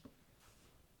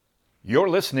You're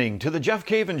listening to The Jeff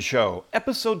Cavin Show,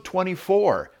 Episode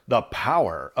 24, The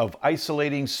Power of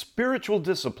Isolating Spiritual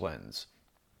Disciplines.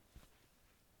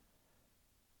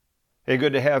 Hey,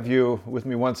 good to have you with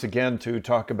me once again to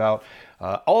talk about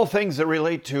all things that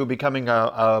relate to becoming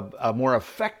a more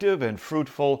effective and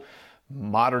fruitful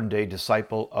modern-day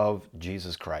disciple of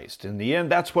Jesus Christ. In the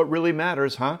end, that's what really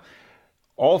matters, huh?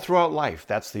 All throughout life,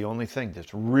 that's the only thing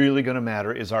that's really going to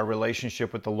matter is our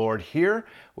relationship with the Lord here,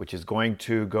 which is going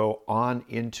to go on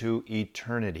into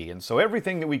eternity. And so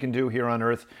everything that we can do here on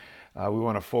earth, we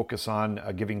want to focus on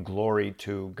giving glory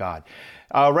to God.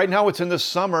 Right now it's in the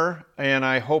summer, and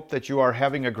I hope that you are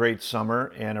having a great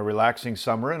summer and a relaxing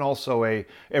summer and also a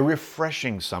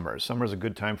refreshing summer. Summer is a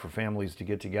good time for families to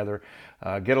get together,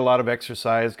 get a lot of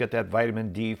exercise, get that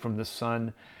vitamin D from the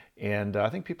sun. And I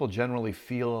think people generally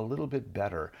feel a little bit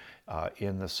better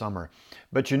in the summer.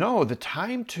 But you know, the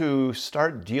time to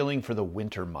start dealing for the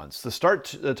winter months,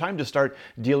 the time to start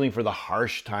dealing for the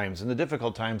harsh times and the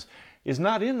difficult times is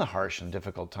not in the harsh and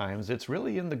difficult times. It's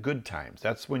really in the good times.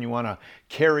 That's when you want to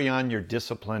carry on your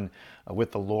discipline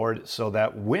with the Lord so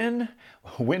that when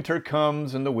winter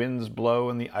comes and the winds blow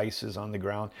and the ice is on the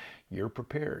ground, you're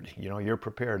prepared. You're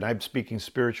prepared. I'm speaking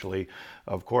spiritually,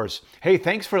 of course. Hey,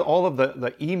 thanks for all of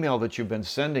the email that you've been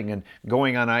sending and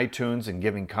going on iTunes and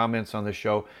giving comments on the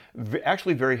show.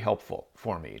 Actually very helpful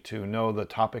for me to know the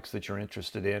topics that you're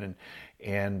interested in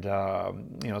and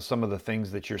some of the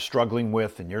things that you're struggling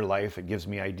with in your life. It gives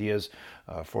me ideas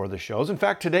for the shows. In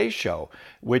fact, today's show,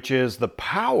 which is the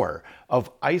power of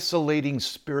isolating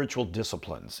spiritual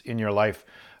disciplines in your life,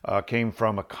 came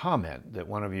from a comment that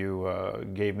one of you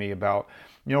gave me about,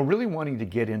 really wanting to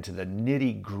get into the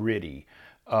nitty-gritty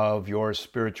of your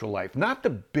spiritual life. Not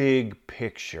the big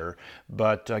picture,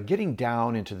 but getting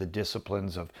down into the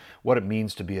disciplines of what it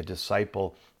means to be a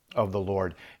disciple of the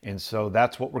Lord. And so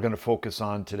that's what we're going to focus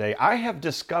on today. I have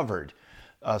discovered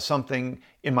something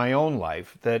in my own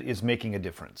life that is making a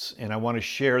difference, and I want to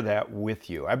share that with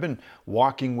you. I've been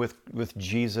walking with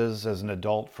Jesus as an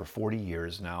adult for 40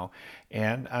 years now,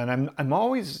 and I'm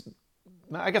always,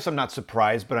 I guess I'm not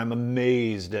surprised, but I'm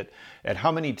amazed at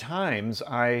how many times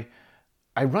I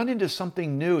run into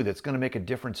something new that's going to make a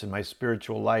difference in my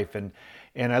spiritual life, and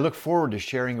I look forward to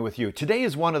sharing it with you. Today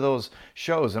is one of those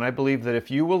shows, and I believe that if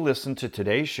you will listen to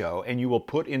today's show and you will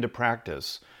put into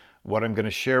practice what I'm going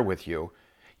to share with you,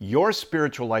 your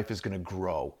spiritual life is going to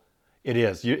grow. It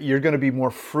is. You're going to be more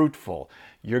fruitful.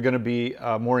 You're going to be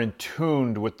more in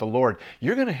tune with the Lord.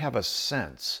 You're going to have a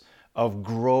sense of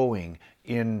growing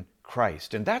in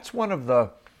Christ. And that's one of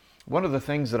the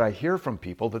things that I hear from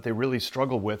people that they really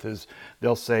struggle with is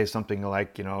they'll say something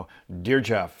like, Dear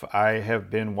Jeff, I have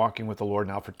been walking with the Lord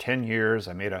now for 10 years.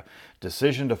 I made a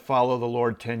decision to follow the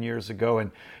Lord 10 years ago,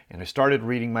 and I started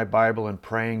reading my Bible and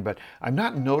praying, but I'm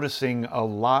not noticing a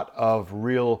lot of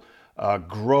real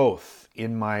growth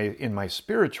in my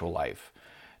spiritual life.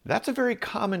 That's a very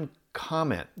common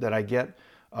comment that I get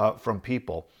from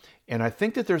people. And I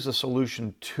think that there's a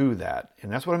solution to that.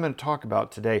 And that's what I'm going to talk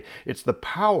about today. It's the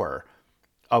power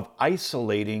of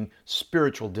isolating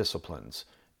spiritual disciplines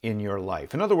in your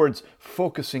life. In other words,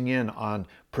 focusing in on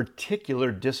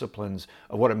particular disciplines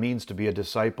of what it means to be a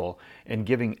disciple and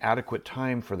giving adequate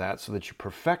time for that so that you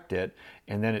perfect it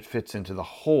and then it fits into the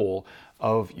whole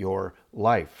of your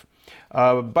life.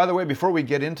 By the way, before we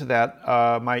get into that,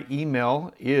 my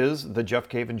email is the Jeff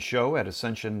Cavin Show at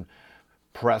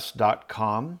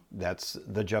ascensionpress.com. That's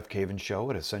the Jeff Cavin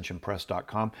Show at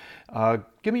ascensionpress.com.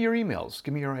 Give me your emails.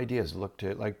 Give me your ideas.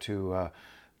 Like to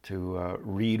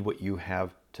read what you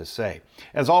have to say.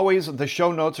 As always, the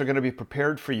show notes are going to be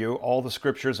prepared for you. All the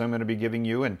scriptures I'm going to be giving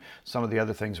you and some of the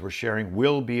other things we're sharing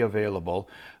will be available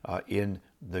in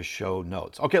the show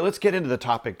notes. Okay, let's get into the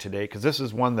topic today because this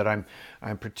is one that I'm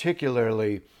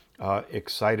particularly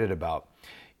excited about.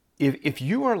 If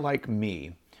you are like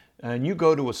me, and you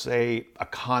go to a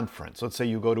conference, let's say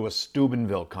you go to a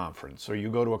Steubenville conference, or you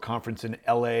go to a conference in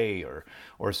LA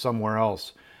or somewhere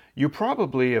else, you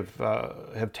probably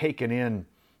have taken in,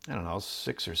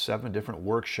 6 or 7 different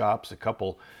workshops, a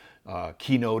couple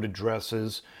keynote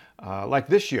addresses. Like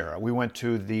this year, we went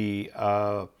to the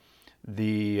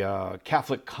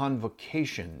Catholic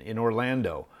Convocation in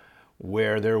Orlando,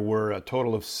 where there were a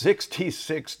total of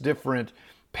 66 different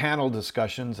panel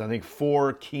discussions, I think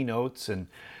 4 keynotes, and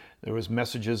there was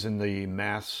messages in the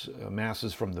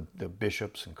masses from the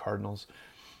bishops and cardinals.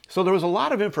 So there was a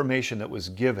lot of information that was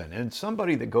given, and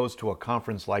somebody that goes to a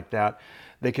conference like that,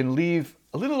 they can leave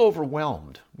a little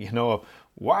overwhelmed.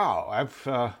 Wow,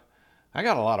 I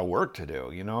got a lot of work to do,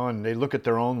 and they look at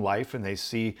their own life and they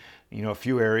see, a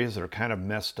few areas that are kind of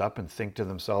messed up and think to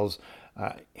themselves,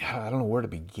 I don't know where to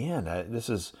begin.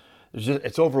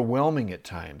 It's overwhelming at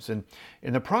times. And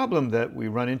the problem that we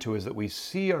run into is that we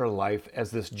see our life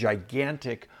as this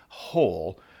gigantic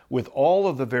whole with all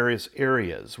of the various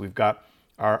areas. We've got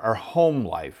our home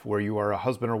life, where you are a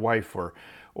husband or wife,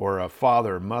 or a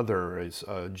father, mother, is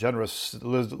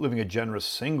living a generous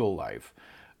single life.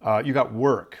 You got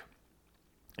work,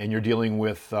 and you're dealing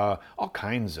with all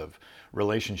kinds of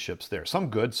relationships there. Some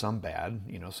good, some bad,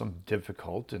 some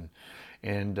difficult, and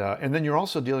then you're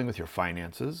also dealing with your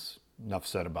finances. Enough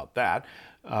said about that.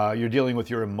 You're dealing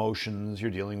with your emotions. You're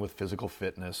dealing with physical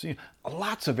fitness.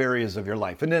 Lots of areas of your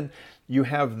life, and then you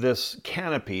have this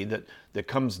canopy that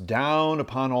comes down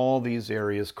upon all these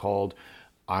areas called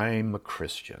I'm a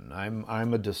Christian.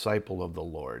 I'm a disciple of the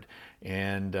Lord,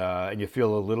 and you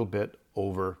feel a little bit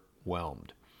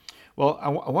overwhelmed. Well, I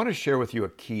want to share with you a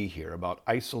key here about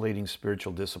isolating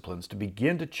spiritual disciplines to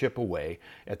begin to chip away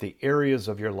at the areas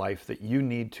of your life that you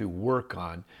need to work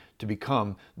on to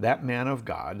become that man of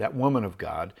God, that woman of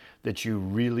God that you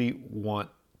really want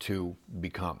to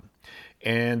become.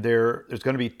 And there's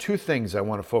going to be two things I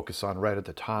want to focus on right at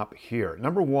the top here.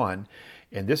 Number one,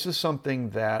 and this is something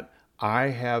that I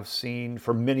have seen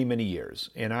for many, many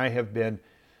years, and I've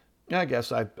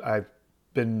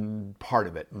been part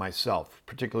of it myself,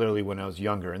 particularly when I was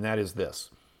younger, and that is this.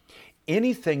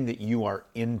 Anything that you are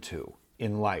into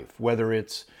in life, whether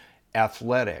it's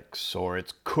athletics or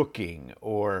it's cooking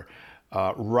or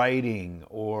writing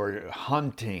or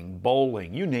hunting,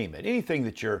 bowling, you name it, anything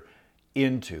that you're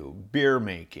into, beer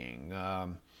making,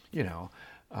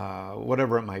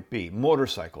 whatever it might be,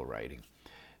 motorcycle riding.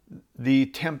 The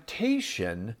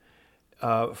temptation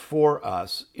for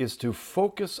us is to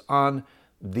focus on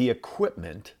the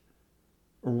equipment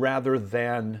rather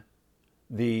than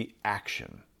the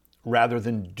action, rather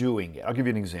than doing it. I'll give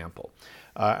you an example.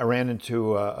 I ran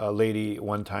into a lady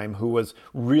one time who was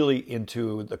really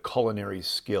into the culinary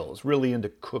skills, really into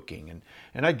cooking,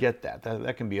 and I get that.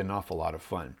 That can be an awful lot of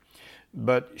fun.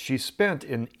 But she spent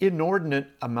an inordinate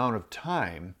amount of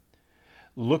time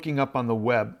looking up on the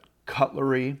web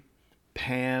cutlery,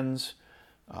 pans,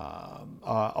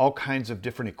 all kinds of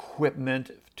different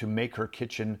equipment to make her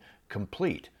kitchen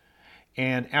complete.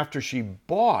 And after she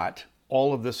bought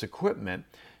all of this equipment,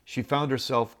 she found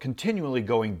herself continually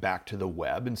going back to the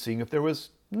web and seeing if there was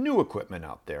new equipment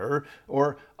out there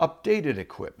or updated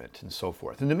equipment and so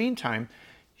forth. In the meantime,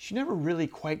 she never really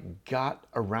quite got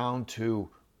around to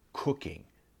cooking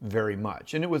very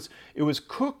much. And it was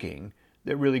cooking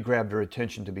that really grabbed her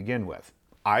attention to begin with.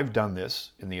 I've done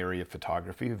this in the area of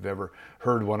photography. If you've ever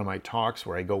heard one of my talks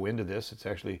where I go into this, it's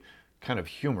actually kind of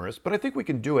humorous, but I think we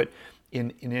can do it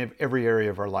in every area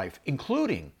of our life,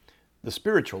 including the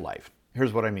spiritual life.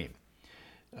 Here's what I mean.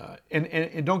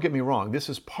 And don't get me wrong, this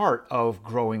is part of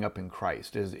growing up in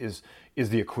Christ, is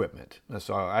the equipment.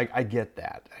 So I get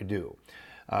that, I do.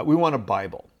 We want a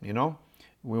Bible, we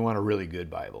want a really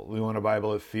good Bible. We want a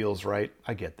Bible that feels right.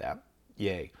 I get that,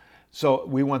 yay. So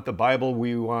we want the Bible,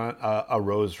 we want a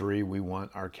rosary, we want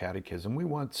our catechism, we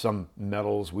want some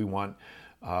medals, we want,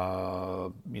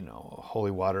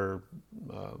 holy water,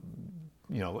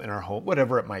 in our home,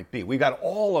 whatever it might be. We got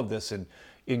all of this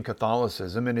in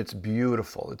Catholicism, and it's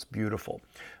beautiful. It's beautiful.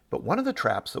 But one of the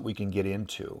traps that we can get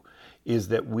into is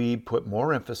that we put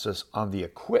more emphasis on the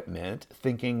equipment,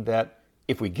 thinking that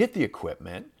if we get the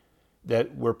equipment,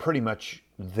 that we're pretty much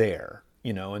there,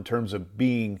 in terms of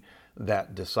being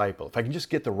that disciple. If I can just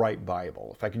get the right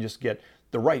Bible, if I can just get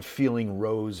the right feeling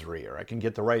rosary, or I can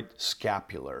get the right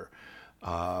scapular,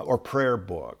 or prayer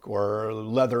book, or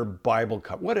leather Bible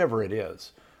cup, whatever it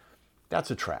is,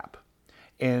 that's a trap.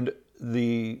 And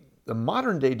the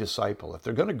modern day disciple, if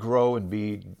they're going to grow and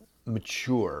be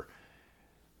mature,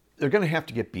 they're going to have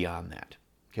to get beyond that,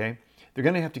 okay? They're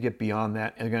going to have to get beyond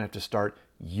that, and they're going to have to start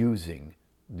using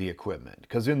the equipment.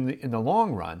 Because in the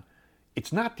long run,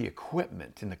 it's not the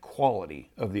equipment and the quality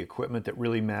of the equipment that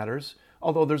really matters,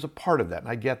 although there's a part of that, and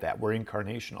I get that. We're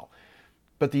incarnational.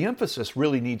 But the emphasis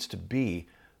really needs to be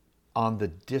on the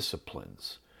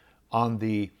disciplines, on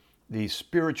the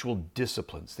spiritual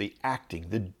disciplines, the acting,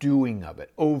 the doing of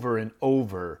it over and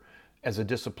over as a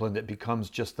discipline that becomes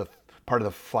just the part of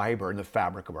the fiber and the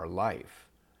fabric of our life.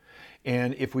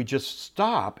 And if we just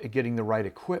stop at getting the right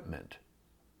equipment,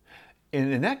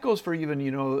 and that goes for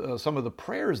even, some of the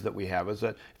prayers that we have, is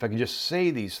that if I can just say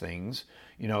these things,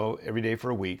 every day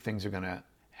for a week, things are going to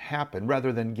happen,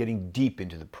 rather than getting deep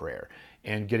into the prayer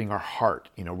and getting our heart,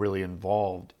 really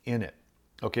involved in it.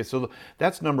 Okay, so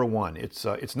that's number one.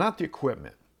 It's not the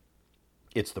equipment,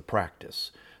 it's the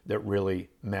practice that really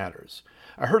matters.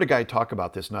 I heard a guy talk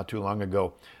about this not too long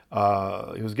ago.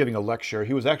 He was giving a lecture.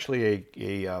 He was actually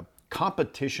a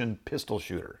competition pistol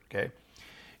shooter, okay?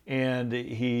 And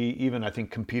he even, I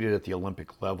think, competed at the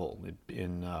Olympic level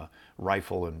in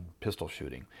rifle and pistol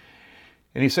shooting.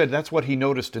 And he said that's what he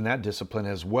noticed in that discipline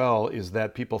as well, is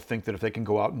that people think that if they can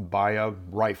go out and buy a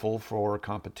rifle for a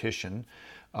competition,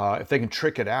 if they can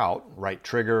trick it out, right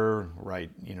trigger, right,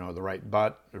 the right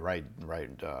butt, the right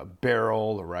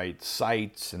barrel, the right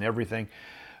sights and everything,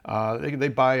 they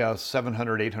buy a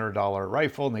 $700, $800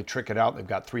 rifle and they trick it out. They've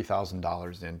got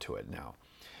 $3,000 into it now.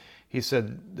 He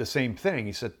said the same thing.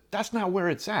 He said, that's not where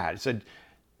it's at. He said,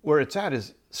 where it's at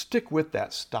is stick with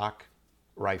that stock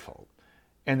rifle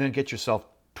and then get yourself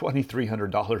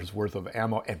 $2,300 worth of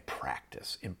ammo and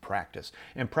practice, and practice,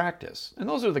 and practice. And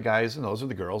those are the guys and those are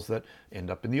the girls that end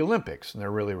up in the Olympics, and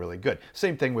they're really, really good.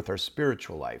 Same thing with our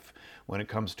spiritual life when it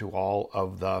comes to all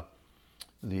of the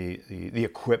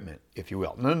equipment, if you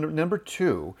will. Number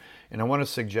two, and I want to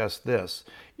suggest this,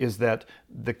 is that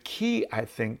the key, I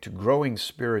think, to growing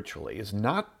spiritually is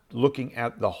not looking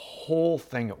at the whole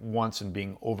thing at once and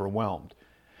being overwhelmed.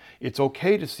 It's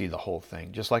okay to see the whole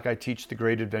thing. Just like I teach the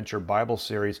Great Adventure Bible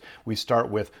series, we start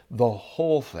with the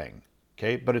whole thing,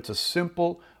 okay? But it's a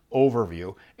simple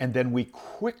overview, and then we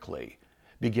quickly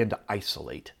begin to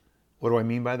isolate. What do I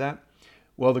mean by that?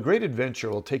 Well, the Great Adventure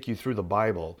will take you through the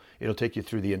Bible. It'll take you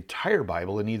through the entire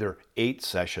Bible in either 8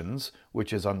 sessions,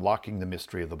 which is Unlocking the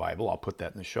Mystery of the Bible. I'll put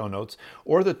that in the show notes.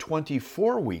 Or the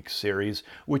 24-week series,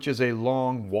 which is a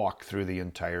long walk through the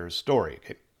entire story.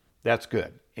 Okay? That's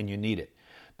good, and you need it.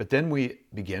 But then we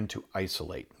begin to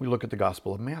isolate. We look at the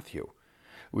Gospel of Matthew.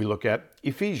 We look at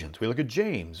Ephesians. We look at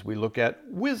James. We look at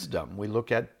wisdom. We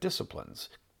look at disciplines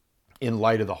in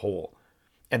light of the whole.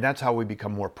 And that's how we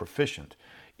become more proficient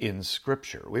in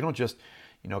Scripture. We don't just,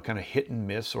 kind of hit and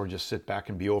miss or just sit back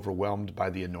and be overwhelmed by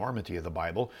the enormity of the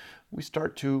Bible. We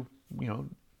start to,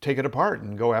 take it apart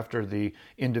and go after the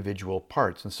individual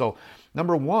parts. And so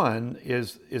number one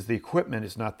is the equipment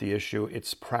is not the issue,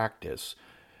 it's practice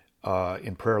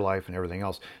in prayer life and everything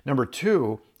else. Number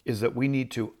two is that we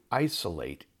need to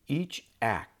isolate each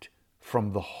act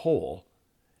from the whole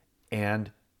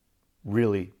and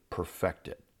really perfect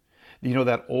it.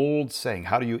 That old saying,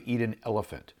 how do you eat an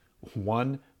elephant?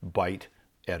 One bite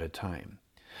at a time.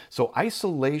 So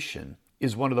isolation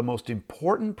is one of the most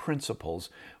important principles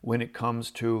when it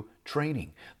comes to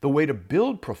training. The way to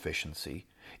build proficiency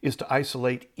is to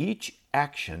isolate each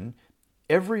action,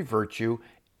 every virtue,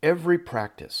 every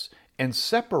practice, and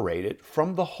separate it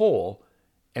from the whole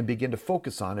and begin to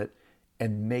focus on it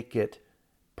and make it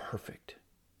perfect.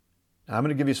 Now, I'm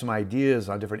going to give you some ideas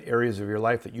on different areas of your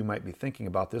life that you might be thinking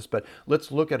about this, but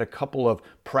let's look at a couple of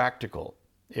practical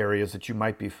areas that you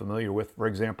might be familiar with. For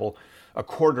example, a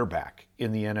quarterback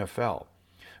in the NFL.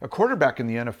 A quarterback in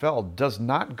the NFL does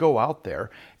not go out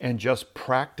there and just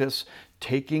practice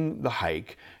taking the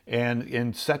hike and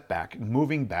in setback,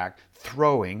 moving back,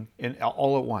 throwing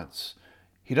all at once.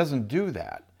 He doesn't do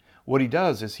that. What he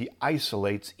does is he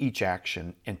isolates each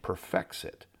action and perfects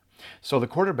it. So the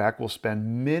quarterback will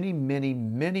spend many, many,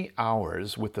 many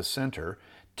hours with the center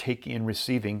taking and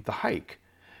receiving the hike.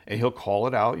 And he'll call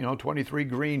it out, 23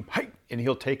 green, hike, and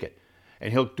he'll take it.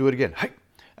 And he'll do it again, hike,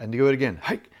 and do it again,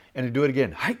 hike, and do it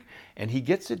again, hike. And he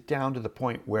gets it down to the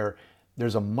point where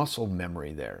there's a muscle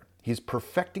memory there. He's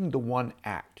perfecting the one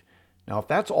act. Now, if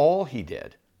that's all he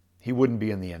did, he wouldn't be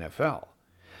in the NFL.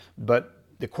 But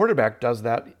the quarterback does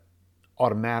that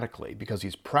automatically because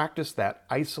he's practiced that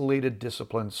isolated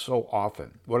discipline so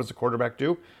often. What does the quarterback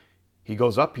do? He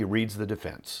goes up, he reads the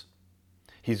defense.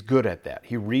 He's good at that.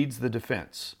 He reads the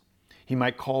defense. He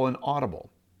might call an audible.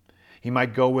 He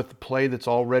might go with the play that's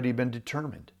already been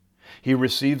determined. He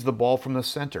receives the ball from the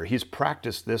center. He's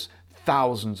practiced this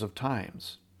thousands of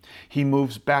times. He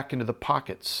moves back into the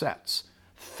pocket sets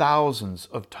thousands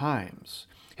of times.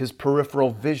 His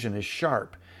peripheral vision is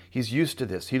sharp. He's used to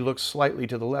this. He looks slightly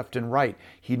to the left and right.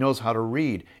 He knows how to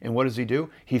read. And what does he do?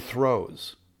 He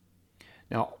throws.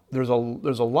 Now, there's a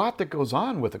lot that goes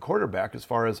on with a quarterback as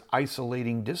far as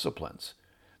isolating disciplines.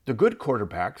 The good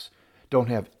quarterbacks don't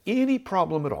have any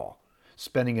problem at all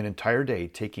spending an entire day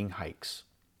taking hikes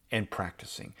and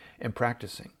practicing and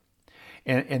practicing.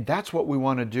 And that's what we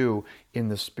want to do in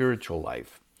the spiritual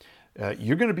life.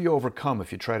 You're going to be overcome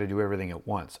if you try to do everything at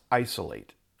once.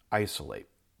 Isolate.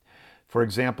 For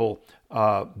example,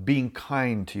 being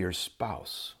kind to your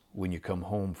spouse when you come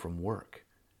home from work.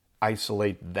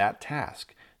 Isolate that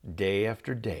task day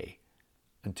after day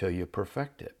until you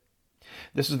perfect it.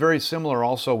 This is very similar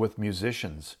also with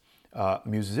musicians.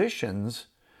 Musicians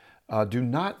do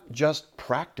not just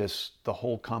practice the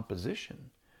whole composition.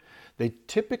 They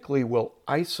typically will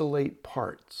isolate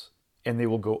parts and they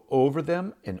will go over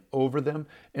them and over them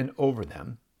and over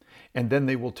them. And then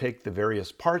they will take the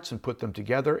various parts and put them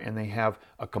together, and they have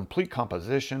a complete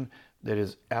composition that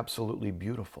is absolutely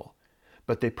beautiful.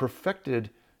 But they perfected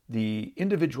the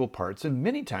individual parts, and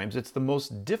many times it's the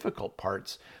most difficult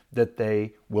parts that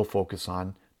they will focus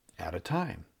on at a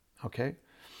time. Okay?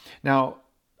 Now,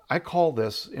 I call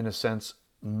this, in a sense,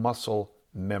 muscle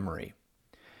memory.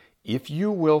 If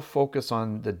you will focus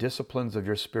on the disciplines of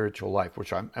your spiritual life,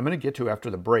 which I'm going to get to after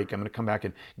the break, I'm going to come back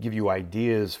and give you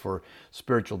ideas for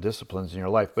spiritual disciplines in your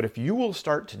life. But if you will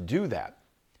start to do that,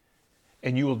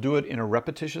 and you will do it in a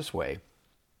repetitious way,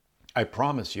 I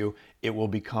promise you it will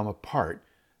become a part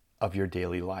of your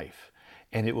daily life.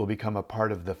 And it will become a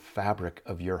part of the fabric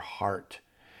of your heart.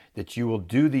 That you will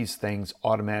do these things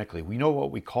automatically. We know what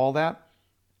we call that?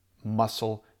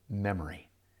 Muscle memory.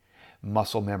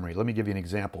 Muscle memory. Let me give you an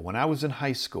example. When I was in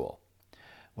high school,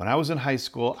 I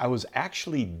was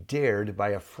actually dared by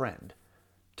a friend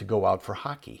to go out for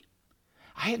hockey.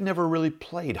 I had never really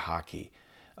played hockey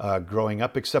growing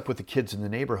up, except with the kids in the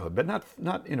neighborhood, but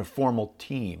not in a formal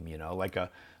team,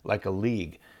 like a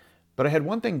league. But I had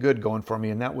one thing good going for me,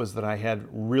 and that was that I had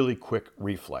really quick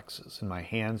reflexes in my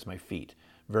hands, my feet,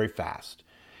 very fast,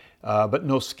 but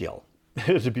no skill,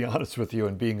 to be honest with you,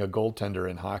 in being a goaltender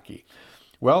in hockey.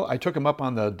 Well, I took him up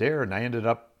on the dare, and I ended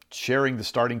up sharing the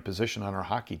starting position on our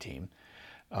hockey team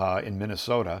in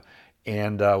Minnesota,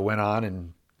 and went on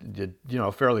and did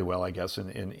fairly well, I guess,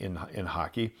 in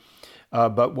hockey.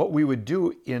 But what we would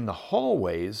do in the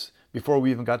hallways before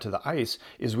we even got to the ice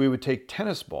is we would take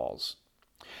tennis balls,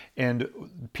 and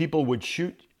people would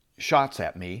shoot shots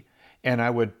at me, and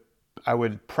I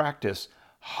would practice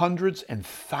hundreds and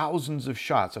thousands of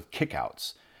shots of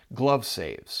kickouts, glove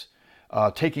saves,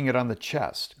 taking it on the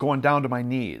chest, going down to my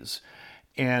knees.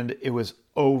 And it was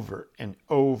over and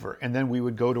over. And then we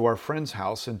would go to our friend's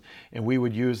house and we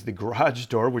would use the garage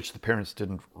door, which the parents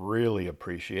didn't really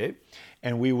appreciate.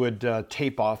 And we would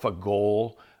tape off a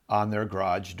goal on their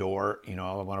garage door,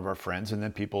 one of our friends. And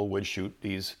then people would shoot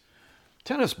these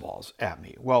tennis balls at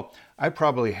me. Well, I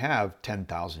probably have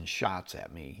 10,000 shots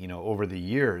at me, over the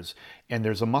years. And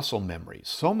there's a muscle memory.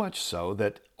 So much so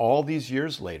that all these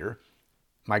years later,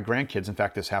 my grandkids, in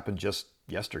fact, this happened just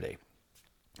yesterday,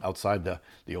 outside the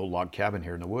old log cabin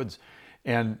here in the woods,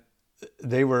 and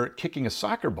they were kicking a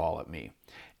soccer ball at me,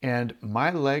 and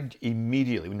my leg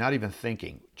immediately, not even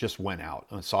thinking, just went out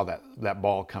and saw that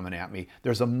ball coming at me.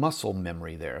 There's a muscle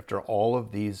memory there after all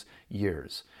of these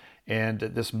years, and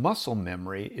this muscle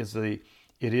memory is the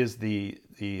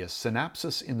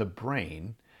synapses in the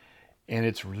brain, and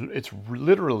it's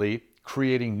literally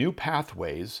creating new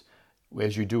pathways.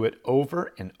 As you do it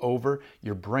over and over,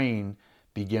 your brain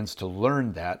begins to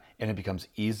learn that, and it becomes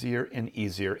easier and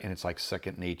easier, and it's like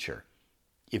second nature.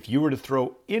 If you were to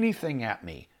throw anything at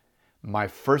me, my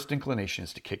first inclination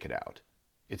is to kick it out.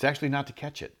 It's actually not to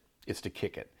catch it, it's to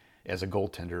kick it, as a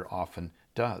goaltender often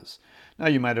does. Now,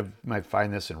 you might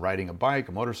find this in riding a bike,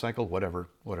 a motorcycle, whatever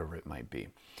it might be.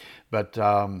 But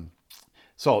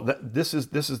this is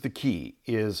the key.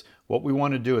 Is what we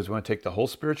want to do is we want to take the whole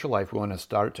spiritual life. We want to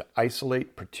start to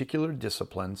isolate particular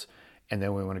disciplines, and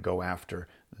then we want to go after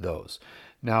those.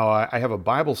 Now, I have a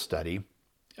Bible study,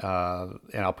 and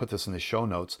I'll put this in the show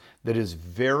notes, that is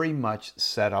very much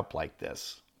set up like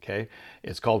this. Okay,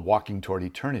 it's called Walking Toward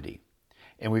Eternity,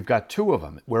 and we've got two of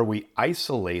them where we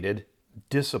isolated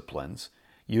disciplines,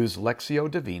 use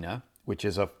Lectio Divina, which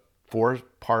is a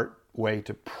 4-part way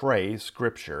to pray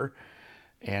Scripture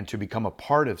and to become a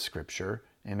part of Scripture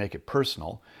and make it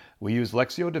personal. We use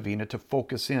Lectio Divina to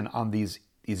focus in on these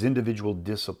individual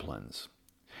disciplines.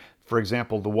 For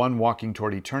example, the one Walking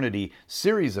Toward Eternity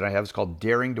series that I have is called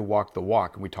Daring to Walk the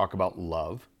Walk, and we talk about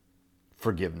love,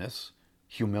 forgiveness,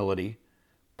 humility,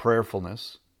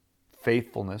 prayerfulness,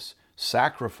 faithfulness,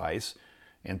 sacrifice,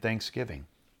 and thanksgiving.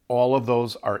 All of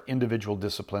those are individual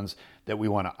disciplines that we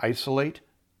want to isolate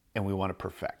and we want to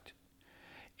perfect.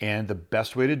 And the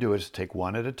best way to do it is to take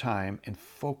one at a time and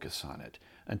focus on it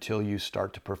until you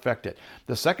start to perfect it.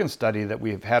 The second study that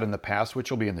we've had in the past,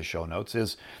 which will be in the show notes,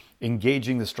 is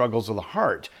engaging the struggles of the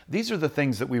heart. These are the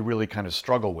things that we really kind of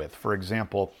struggle with. For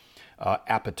example,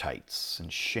 appetites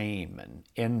and shame and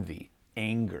envy,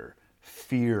 anger,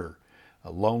 fear,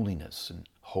 loneliness, and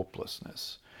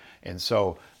hopelessness. And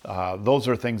so those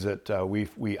are things that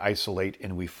we isolate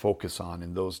and we focus on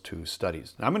in those two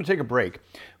studies. Now I'm going to take a break.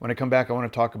 When I come back, I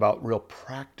want to talk about real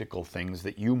practical things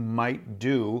that you might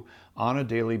do on a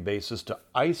daily basis to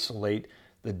isolate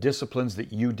the disciplines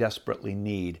that you desperately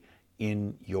need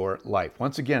in your life.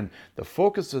 Once again, the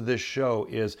focus of this show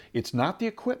is it's not the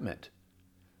equipment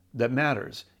that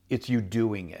matters. It's you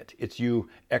doing it. It's you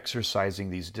exercising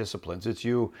these disciplines. It's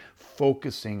you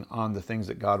focusing on the things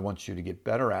that God wants you to get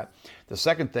better at. The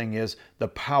second thing is the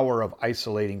power of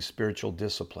isolating spiritual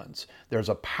disciplines. There's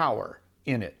a power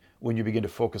in it when you begin to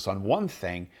focus on one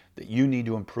thing that you need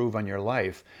to improve on your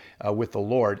life with the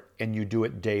Lord, and you do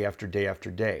it day after day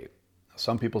after day.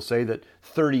 Some people say that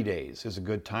 30 days is a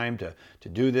good time to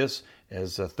do this,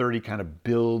 as 30 kind of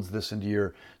builds this into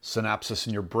your synapses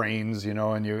in your brains,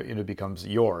 and it becomes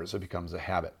yours. It becomes a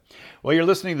habit. Well, you're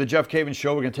listening to the Jeff Cavins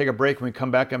Show. We're going to take a break. When we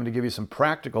come back, I'm going to give you some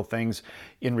practical things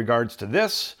in regards to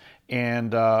this,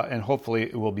 and hopefully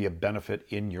it will be a benefit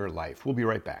in your life. We'll be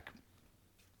right back.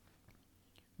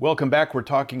 Welcome back. We're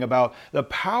talking about the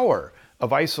power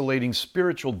of isolating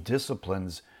spiritual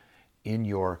disciplines in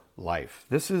your life.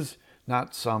 This is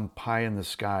not some pie in the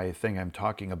sky thing I'm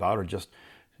talking about, or just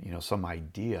some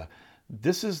idea.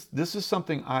 This is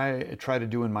something I try to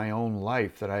do in my own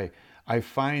life, that I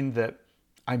find that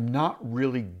I'm not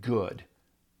really good,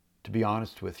 to be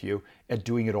honest with you, at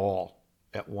doing it all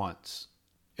at once.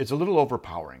 It's a little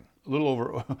overpowering, a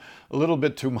little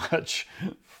bit too much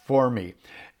for me.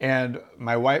 And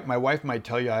my wife might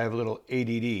tell you I have a little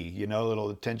ADD, a little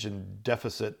attention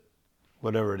deficit,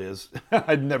 whatever it is.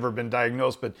 I've never been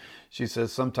diagnosed, but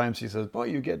sometimes she says, boy,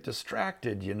 you get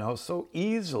distracted, so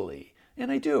easily.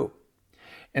 And I do.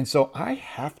 And so I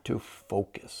have to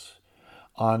focus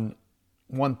on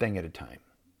one thing at a time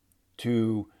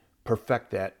to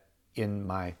perfect that in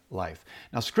my life.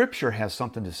 Now, Scripture has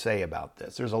something to say about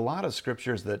this. There's a lot of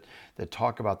scriptures that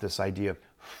talk about this idea of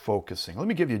focusing. Let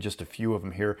me give you just a few of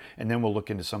them here, and then we'll look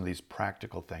into some of these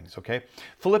practical things, okay?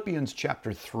 Philippians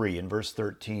chapter 3 and verse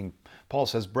 13, Paul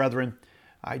says, "Brethren,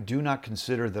 I do not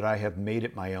consider that I have made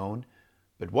it my own,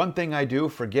 but one thing I do,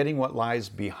 forgetting what lies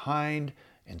behind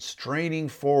and straining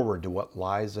forward to what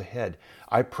lies ahead,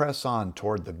 I press on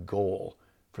toward the goal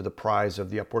for the prize of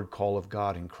the upward call of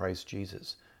God in Christ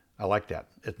Jesus." I like that.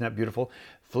 Isn't that beautiful?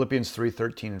 Philippians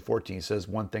 3:13 and 14 says,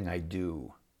 one thing I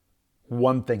do.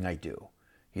 One thing I do.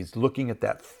 He's looking at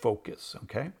that focus,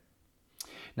 okay?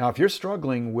 Now, if you're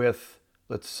struggling with,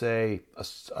 let's say,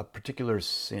 a particular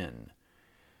sin,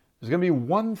 there's going to be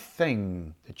one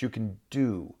thing that you can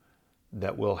do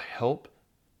that will help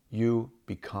you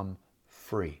become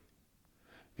free.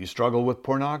 If you struggle with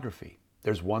pornography,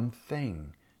 there's one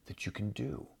thing that you can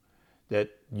do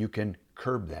that you can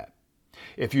curb that.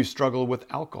 If you struggle with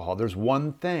alcohol, there's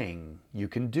one thing you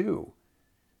can do.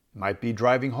 It might be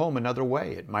driving home another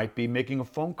way. It might be making a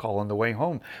phone call on the way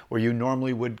home where you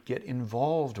normally would get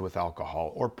involved with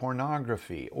alcohol or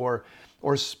pornography or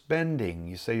spending.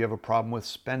 You say you have a problem with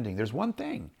spending. There's one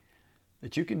thing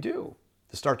that you can do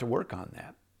to start to work on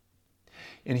that.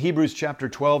 In Hebrews chapter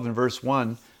 12 and verse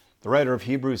 1, the writer of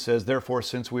Hebrews says, "Therefore,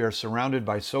 since we are surrounded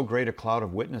by so great a cloud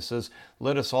of witnesses,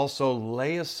 let us also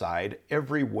lay aside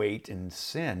every weight and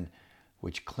sin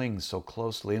which clings so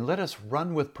closely, and let us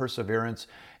run with perseverance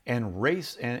and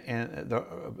race." Let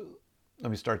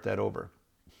me start that over.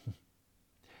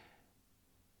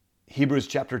 Hebrews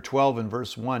chapter 12 and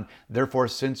verse 1, "Therefore,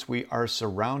 since we are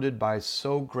surrounded by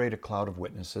so great a cloud of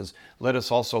witnesses, let us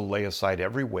also lay aside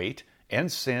every weight and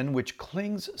sin which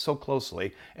clings so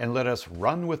closely, and let us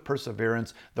run with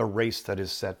perseverance the race that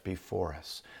is set before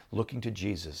us, looking to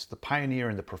Jesus, the pioneer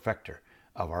and the perfecter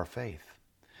of our faith."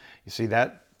 You see,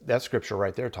 that scripture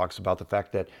right there talks about the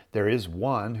fact that there is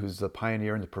one who's the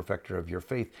pioneer and the perfecter of your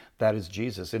faith. That is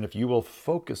Jesus. And if you will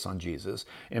focus on Jesus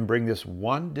and bring this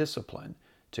one discipline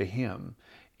to Him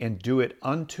and do it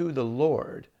unto the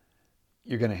Lord,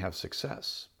 you're going to have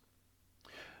success.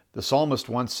 The psalmist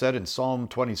once said in Psalm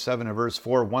 27 and verse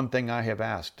 4, "One thing I have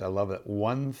asked," I love it,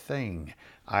 "one thing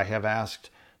I have asked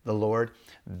the Lord,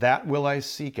 that will I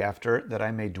seek after, that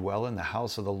I may dwell in the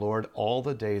house of the Lord all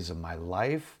the days of my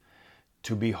life,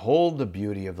 to behold the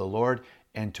beauty of the Lord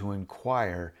and to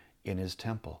inquire in His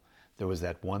temple." There was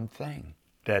that one thing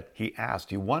that he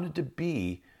asked. He wanted to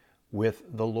be with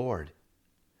the Lord.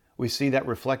 We see that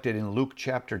reflected in Luke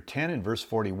chapter 10 and verse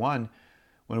 41,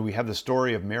 when we have the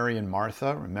story of Mary and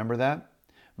Martha. Remember that?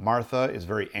 Martha is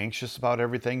very anxious about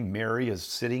everything. Mary is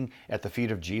sitting at the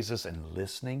feet of Jesus and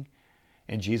listening.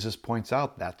 And Jesus points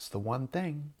out, that's the one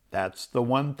thing. That's the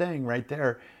one thing right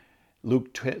there.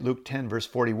 Luke 10, verse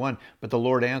 41, "But the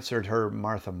Lord answered her,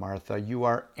 Martha, Martha, you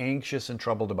are anxious and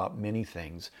troubled about many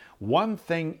things. One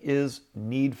thing is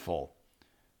needful.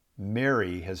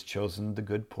 Mary has chosen the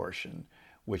good portion,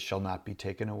 which shall not be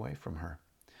taken away from her."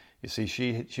 You see,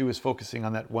 she was focusing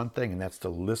on that one thing, and that's to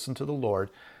listen to the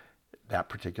Lord that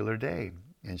particular day.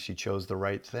 And she chose the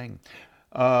right thing.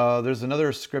 There's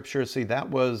another scripture. See, that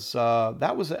was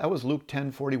Luke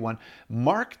 10:41.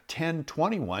 Mark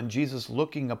 10:21. Jesus,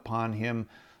 looking upon him,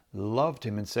 loved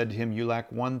him and said to him, "You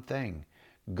lack one thing.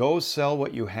 Go sell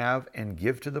what you have and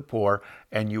give to the poor,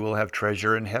 and you will have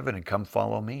treasure in heaven, and come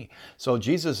follow me." So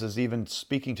Jesus is even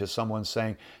speaking to someone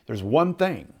saying, "There's one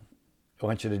thing I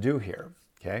want you to do here."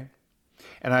 Okay,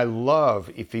 and I love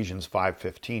Ephesians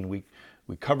 5:15. We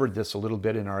covered this a little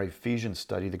bit in our Ephesians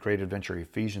study, the Great Adventure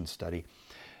Ephesians study,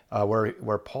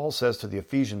 where Paul says to the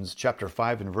Ephesians, chapter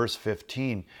 5 and verse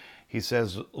 15, he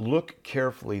says, "Look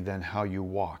carefully then how you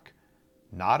walk,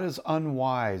 not as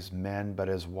unwise men, but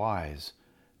as wise,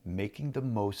 making the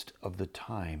most of the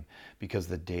time, because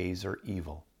the days are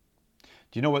evil."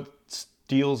 Do you know what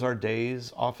steals our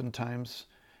days oftentimes?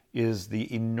 Is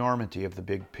the enormity of the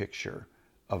big picture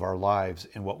of our lives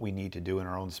and what we need to do in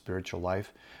our own spiritual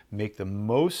life. Make the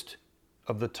most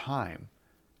of the time.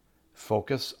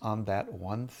 Focus on that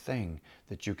one thing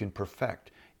that you can perfect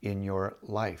in your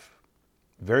life.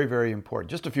 Very, very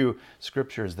important. Just a few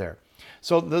scriptures there.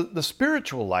 So the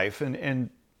spiritual life and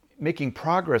making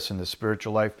progress in the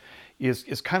spiritual life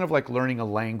is kind of like learning a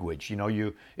language.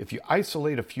 If you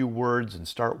isolate a few words and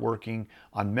start working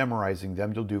on memorizing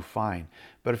them, you'll do fine.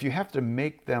 But if you have to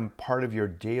make them part of your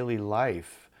daily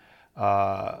life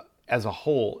as a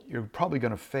whole, you're probably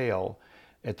going to fail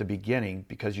at the beginning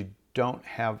because you don't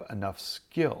have enough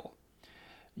skill.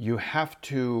 You have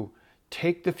to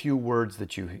take the few words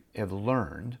that you have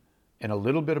learned and a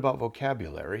little bit about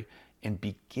vocabulary and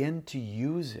begin to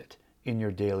use it in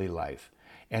your daily life.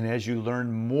 And as you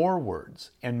learn more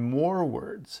words and more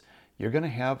words, you're going to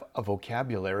have a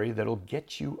vocabulary that'll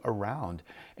get you around,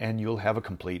 and you'll have a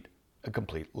complete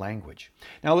language.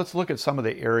 Now let's look at some of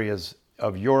the areas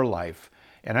of your life.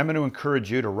 And I'm going to encourage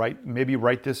you to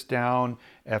write this down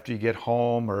after you get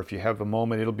home, or if you have a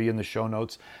moment, it'll be in the show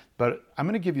notes. But I'm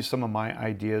going to give you some of my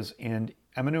ideas, and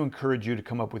I'm going to encourage you to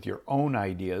come up with your own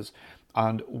ideas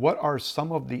on what are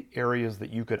some of the areas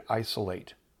that you could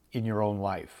isolate in your own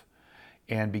life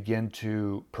and begin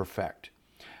to perfect.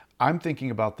 I'm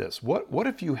thinking about this. What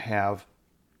if you have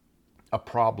a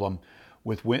problem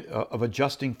of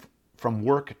adjusting from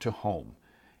work to home?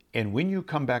 And when you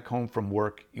come back home from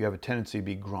work, you have a tendency to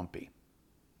be grumpy.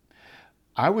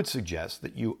 I would suggest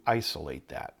that you isolate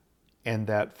that, and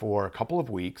that for a couple of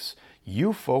weeks,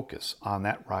 you focus on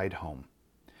that ride home.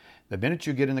 The minute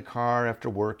you get in the car after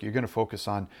work, you're going to focus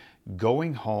on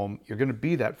going home. You're going to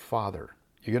be that father.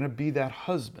 You're going to be that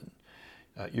husband.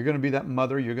 You're going to be that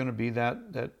mother. You're going to be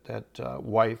that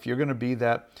wife. You're going to be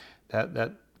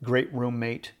that great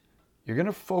roommate. You're going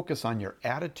to focus on your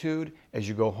attitude as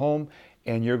you go home,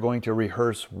 and you're going to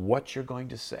rehearse what you're going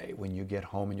to say when you get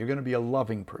home. And you're going to be a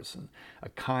loving person, a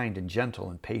kind and gentle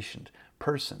and patient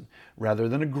person, rather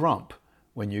than a grump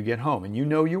when you get home. And you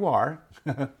know you are.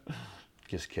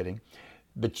 Just kidding.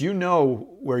 But you know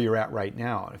where you're at right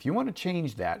now. And if you want to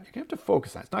change that, you're going to have to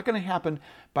focus on it. It's not going to happen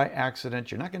by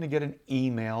accident. You're not going to get an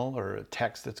email or a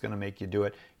text that's going to make you do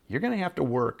it. You're going to have to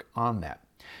work on that.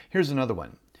 Here's another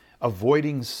one.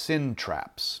 Avoiding sin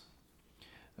traps.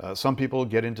 Some people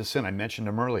get into sin. I mentioned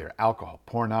them earlier. Alcohol,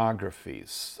 pornography,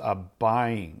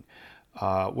 buying,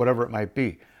 whatever it might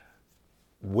be.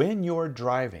 When you're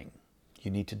driving, you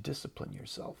need to discipline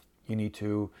yourself. You need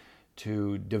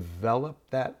to develop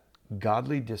that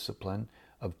godly discipline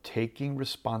of taking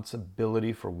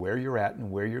responsibility for where you're at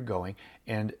and where you're going,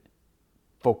 and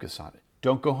focus on it.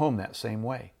 Don't go home that same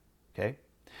way, okay?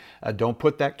 Don't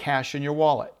put that cash in your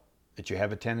wallet that you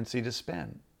have a tendency to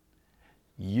spend.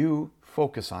 You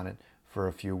focus on it for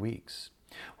a few weeks.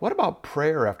 What about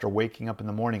prayer after waking up in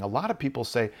the morning? A lot of people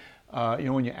say,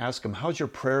 when you ask them, how's your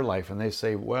prayer life? And they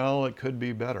say, well, it could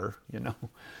be better,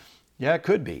 Yeah, it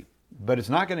could be. But it's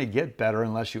not going to get better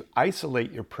unless you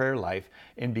isolate your prayer life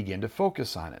and begin to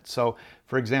focus on it. So,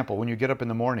 for example, when you get up in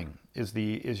the morning,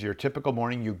 is your typical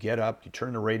morning, you get up, you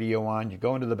turn the radio on, you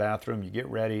go into the bathroom, you get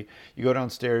ready, you go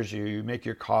downstairs, you make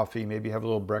your coffee, maybe have a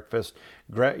little breakfast,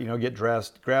 get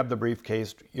dressed, grab the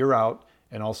briefcase, you're out,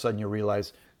 and all of a sudden you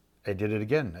realize, I did it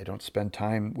again. I don't spend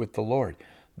time with the Lord.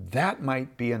 That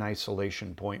might be an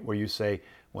isolation point where you say,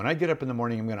 when I get up in the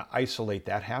morning, I'm going to isolate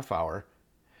that half hour,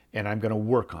 and I'm going to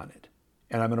work on it.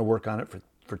 And I'm going to work on it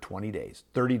for 20 days,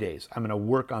 30 days. I'm going to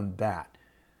work on that.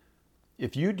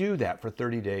 If you do that for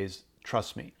 30 days,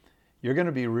 trust me, you're going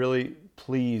to be really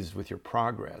pleased with your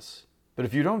progress. But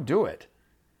if you don't do it,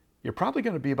 you're probably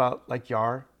going to be about like you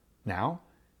are now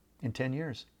in 10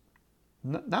 years.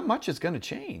 Not much is going to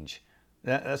change.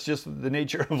 That's just the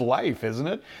nature of life, isn't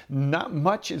it? Not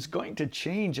much is going to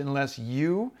change unless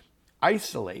you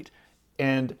isolate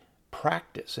and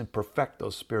practice and perfect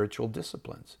those spiritual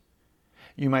disciplines.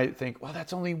 You might think, well,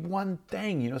 that's only one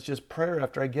thing. It's just prayer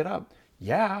after I get up.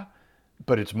 Yeah,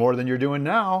 but it's more than you're doing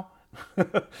now.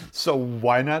 So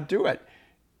why not do it?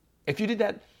 If you did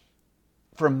that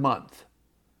for a month,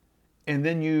 and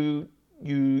then you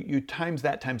times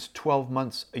that times 12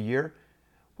 months a year,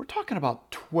 we're talking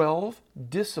about 12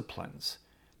 disciplines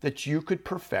that you could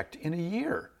perfect in a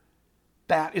year.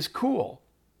 That is cool.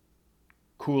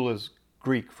 Cool is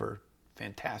Greek for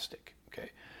fantastic.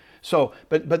 Okay. So,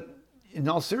 but in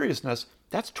all seriousness,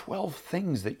 that's 12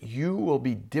 things that you will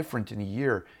be different in a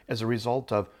year as a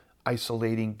result of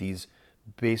isolating these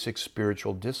basic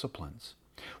spiritual disciplines.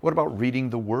 What about reading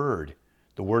the Word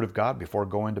of God before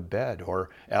going to bed or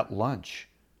at lunch?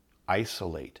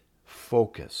 Isolate,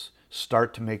 focus,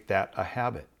 start to make that a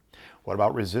habit. What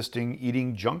about resisting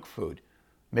eating junk food?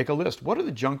 Make a list. What are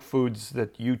the junk foods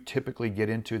that you typically get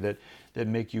into that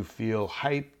make you feel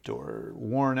hyped or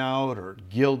worn out or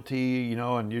guilty,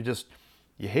 and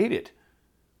you hate it?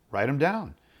 Write them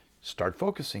down. Start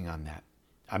focusing on that.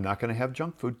 I'm not going to have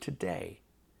junk food today.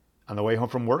 On the way home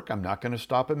from work, I'm not going to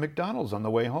stop at McDonald's on the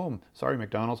way home. Sorry,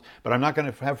 McDonald's, but I'm not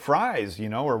going to have fries,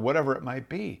 or whatever it might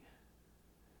be.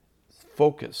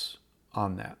 Focus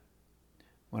on that.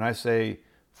 When I say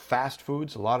fast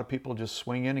foods, a lot of people just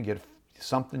swing in and get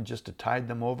something just to tide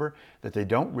them over that they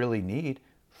don't really need.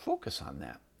 Focus on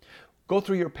that. Go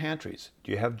through your pantries.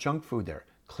 Do you have junk food there?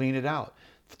 Clean it out.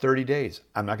 For 30 days,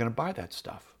 I'm not going to buy that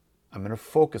stuff. I'm going to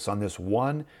focus on this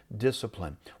one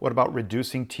discipline. What about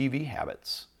reducing TV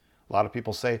habits? A lot of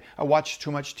people say, I watch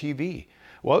too much TV.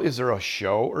 Well, is there a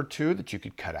show or two that you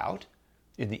could cut out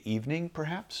in the evening,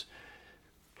 perhaps?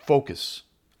 Focus,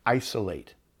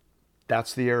 isolate.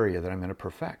 That's the area that I'm going to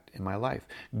perfect in my life.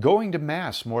 Going to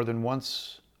Mass more than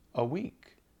once a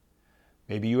week.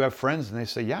 Maybe you have friends and they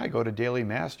say, yeah, I go to daily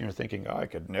Mass, and you're thinking, oh, I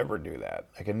could never do that.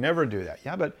 I can never do that.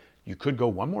 Yeah, but you could go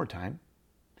one more time.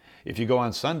 If you go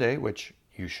on Sunday, which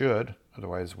you should,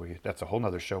 otherwise that's a whole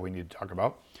nother show we need to talk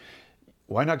about.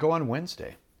 Why not go on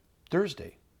Wednesday,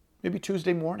 Thursday, maybe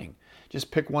Tuesday morning?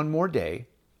 Just pick one more day,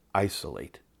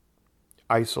 isolate.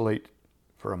 Isolate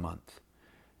for a month.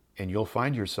 And you'll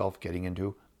find yourself getting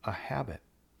into a habit.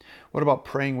 What about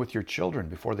praying with your children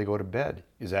before they go to bed?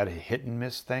 Is that a hit and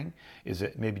miss thing? Is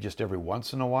it maybe just every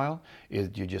once in a while? Do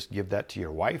you just give that to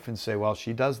your wife and say, well,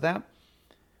 she does that?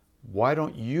 Why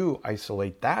don't you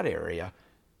isolate that area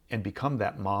and become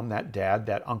that mom, that dad,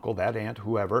 that uncle, that aunt,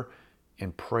 whoever,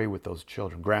 and pray with those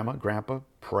children? Grandma, grandpa,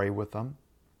 pray with them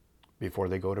before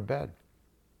they go to bed.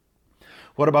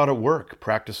 What about at work?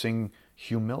 Practicing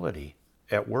humility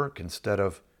at work instead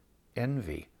of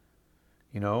envy.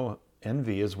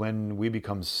 Envy is when we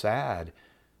become sad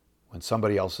when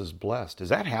somebody else is blessed. Is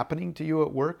that happening to you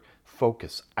at work?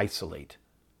 Focus, isolate.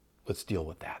 Let's deal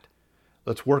with that.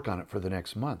 Let's work on it for the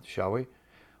next month, shall we?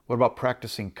 What about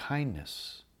practicing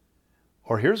kindness?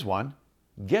 Or here's one,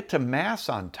 get to Mass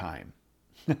on time.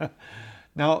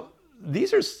 Now,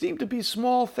 these seem to be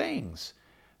small things,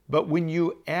 but when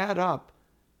you add up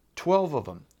 12 of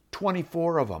them,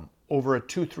 24 of them over a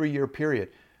 2-3 year period,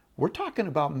 we're talking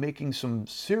about making some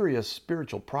serious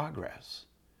spiritual progress.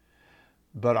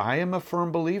 But I am a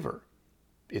firm believer.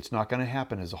 It's not going to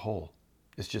happen as a whole.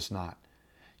 It's just not.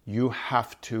 You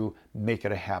have to make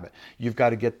it a habit. You've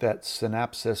got to get that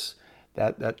synapses,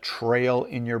 that trail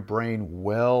in your brain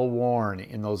well worn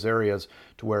in those areas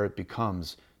to where it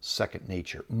becomes second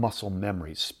nature, muscle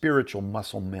memory, spiritual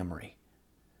muscle memory.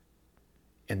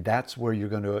 And that's where you're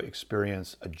going to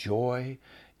experience a joy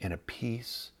and a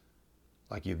peace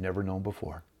like you've never known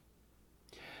before.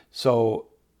 So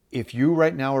if you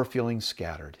right now are feeling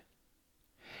scattered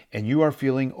and you are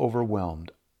feeling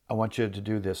overwhelmed, I want you to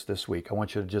do this week. I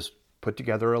want you to just put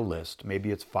together a list.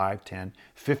 Maybe it's 5, 10,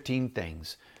 15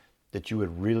 things that you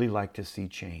would really like to see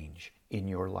change in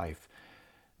your life.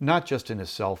 Not just in a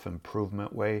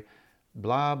self-improvement way,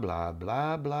 blah, blah,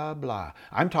 blah, blah, blah.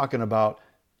 I'm talking about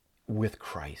with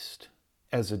Christ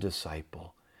as a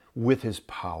disciple, with his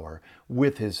power,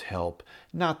 with his help,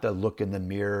 not the look in the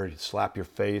mirror, slap your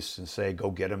face and say,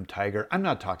 go get him, tiger. I'm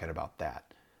not talking about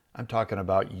that. I'm talking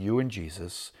about you and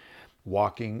Jesus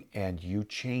walking and you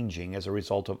changing as a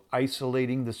result of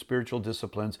isolating the spiritual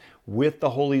disciplines with the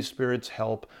Holy Spirit's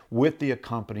help, with the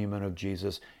accompaniment of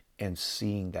Jesus, and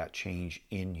seeing that change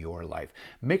in your life.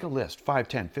 Make a list, 5,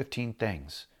 10, 15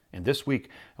 things. And this week,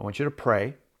 I want you to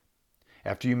pray.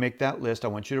 After you make that list, I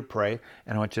want you to pray,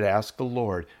 and I want you to ask the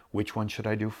Lord, which one should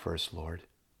I do first, Lord?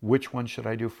 Which one should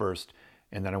I do first?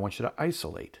 And then I want you to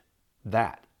isolate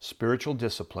that spiritual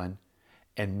discipline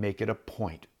and make it a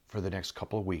point for the next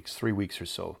couple of weeks, 3 weeks or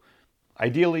so,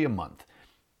 ideally a month.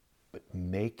 But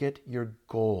make it your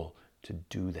goal to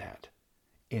do that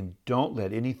and don't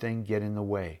let anything get in the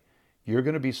way. You're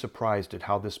going to be surprised at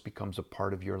how this becomes a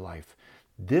part of your life.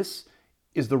 This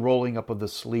is the rolling up of the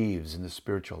sleeves in the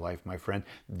spiritual life, my friend.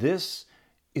 This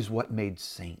is what made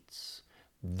saints.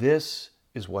 This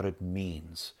is what it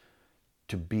means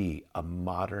to be a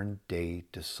modern day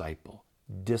disciple,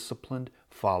 disciplined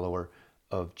follower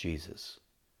of Jesus.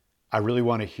 I really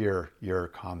want to hear your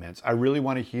comments. I really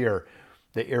want to hear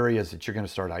the areas that you're going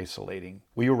to start isolating.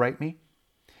 Will you write me?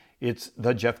 It's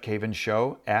The Jeff Cavins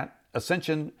Show at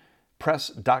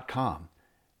ascensionpress.com.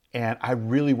 And I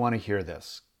really want to hear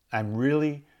this. I'm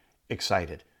really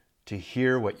excited to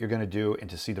hear what you're going to do and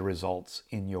to see the results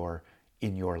in your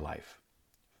life.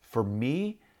 For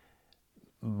me,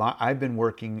 I've been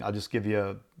working, I'll just give you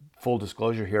a full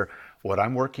disclosure here. What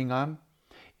I'm working on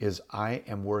is I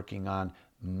am working on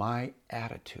my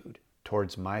attitude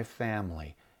towards my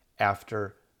family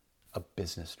after a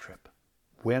business trip.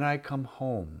 When I come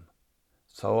home,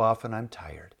 so often I'm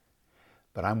tired,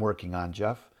 but I'm working on,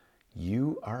 Jeff,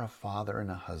 you are a father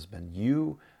and a husband.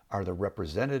 You are the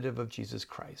representative of Jesus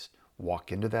Christ.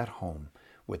 Walk into that home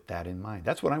with that in mind.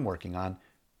 That's what I'm working on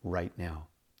right now.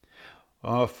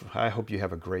 Oh, I hope you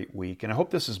have a great week, and I hope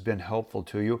this has been helpful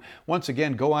to you. Once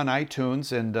again, go on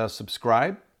iTunes and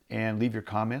subscribe and leave your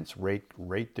comments.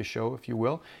 Rate the show, if you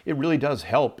will. It really does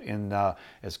help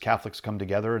as Catholics come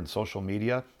together in social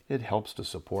media. It helps to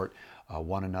support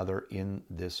one another in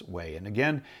this way. And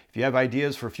again, if you have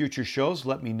ideas for future shows,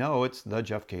 let me know. It's The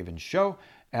Jeff Cavins Show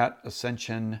at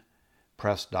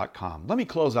ascensionpress.com. Let me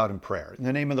close out in prayer. In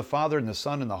the name of the Father, and the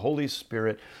Son, and the Holy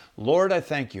Spirit, Lord, I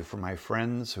thank you for my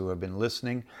friends who have been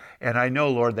listening. And I know,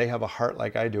 Lord, they have a heart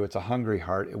like I do. It's a hungry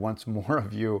heart. It wants more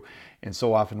of you. And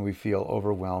so often we feel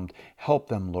overwhelmed. Help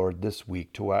them, Lord, this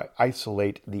week to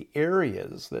isolate the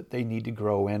areas that they need to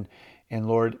grow in. And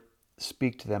Lord,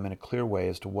 speak to them in a clear way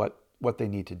as to what they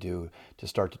need to do to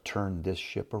start to turn this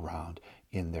ship around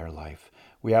in their life.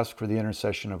 We ask for the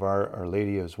intercession of Our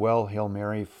Lady as well. Hail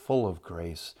Mary, full of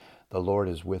grace, the Lord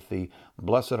is with thee.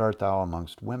 Blessed art thou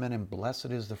amongst women, and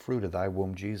blessed is the fruit of thy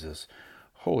womb, Jesus.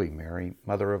 Holy Mary,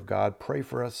 Mother of God, pray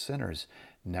for us sinners,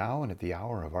 now and at the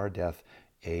hour of our death.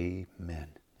 Amen. In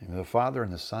the name of the Father,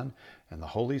 and the Son, and the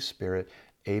Holy Spirit.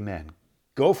 Amen.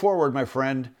 Go forward, my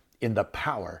friend, in the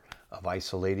power of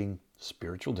isolating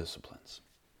spiritual disciplines.